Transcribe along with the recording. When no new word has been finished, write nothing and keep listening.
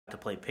to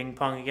play ping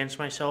pong against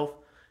myself,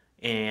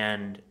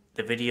 and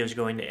the video is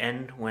going to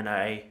end when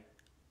I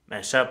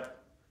mess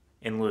up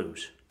and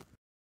lose.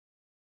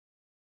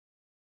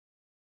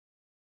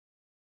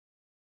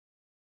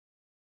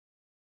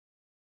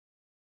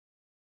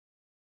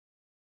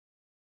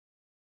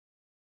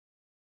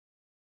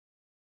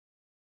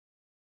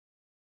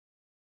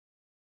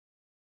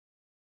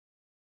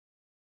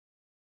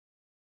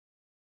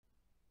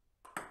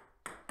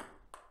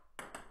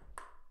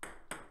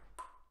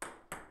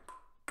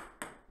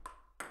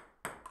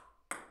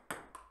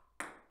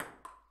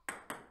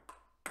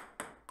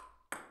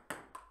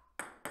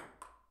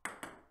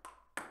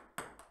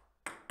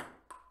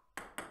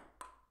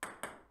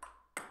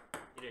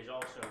 It is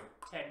also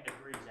 10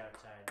 degrees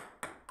outside,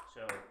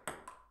 so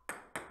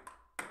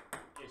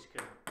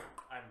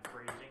I'm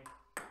freezing.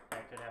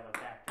 That could have a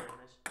factor in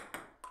this.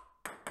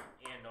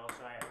 And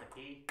also I have to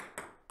pee.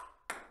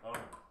 Oh no,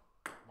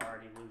 I'm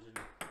already losing.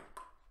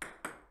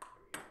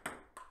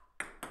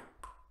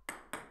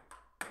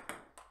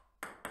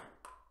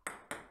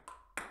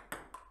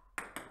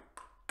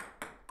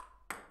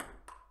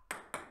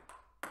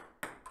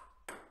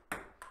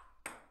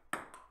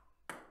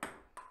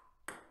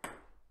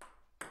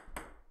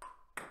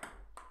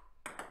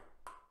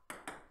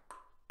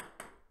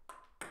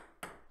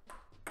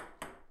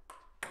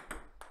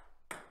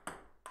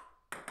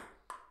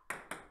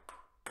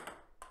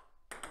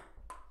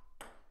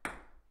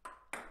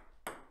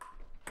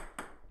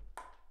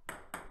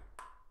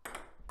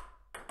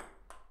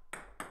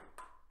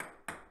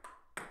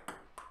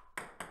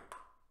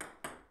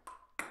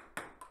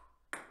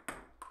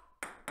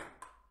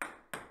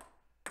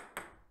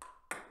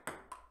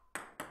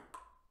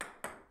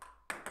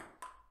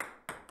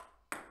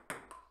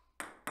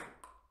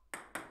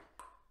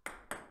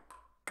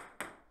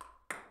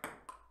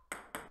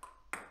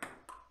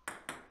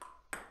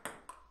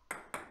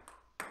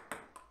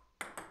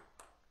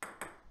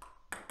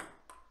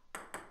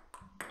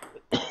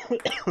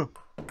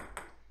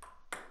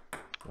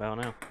 Well,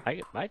 no,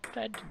 I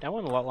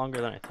went a lot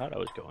longer than I thought I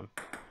was going.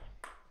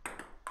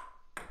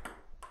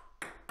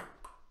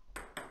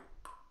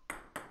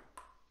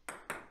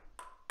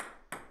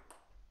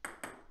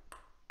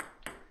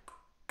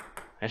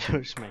 I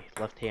noticed my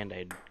left hand,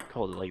 I'd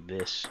called it like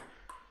this.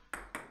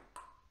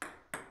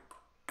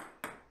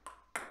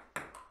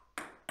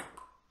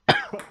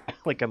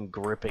 Like I'm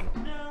gripping.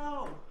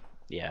 No!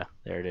 Yeah,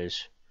 there it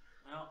is.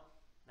 Well,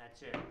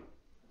 that's it.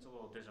 It's a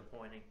little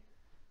disappointing.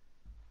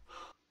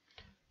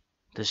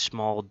 The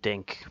small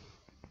dink.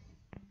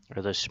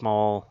 Or the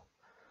small...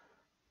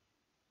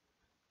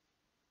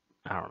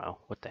 I don't know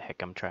what the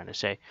heck I'm trying to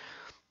say.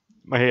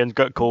 My hands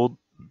got cold.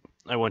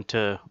 I went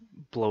to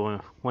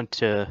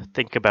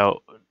think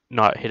about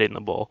not hitting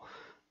the ball,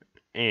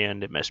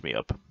 and it messed me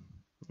up.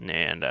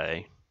 And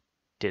I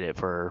did it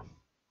for,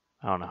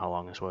 I don't know how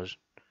long this was.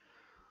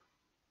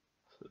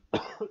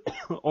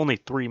 Only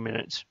 3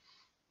 minutes.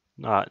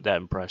 Not that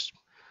impressed.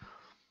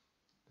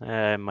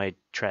 I might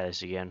try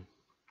this again.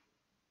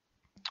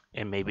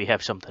 And maybe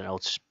have something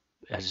else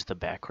as the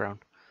background.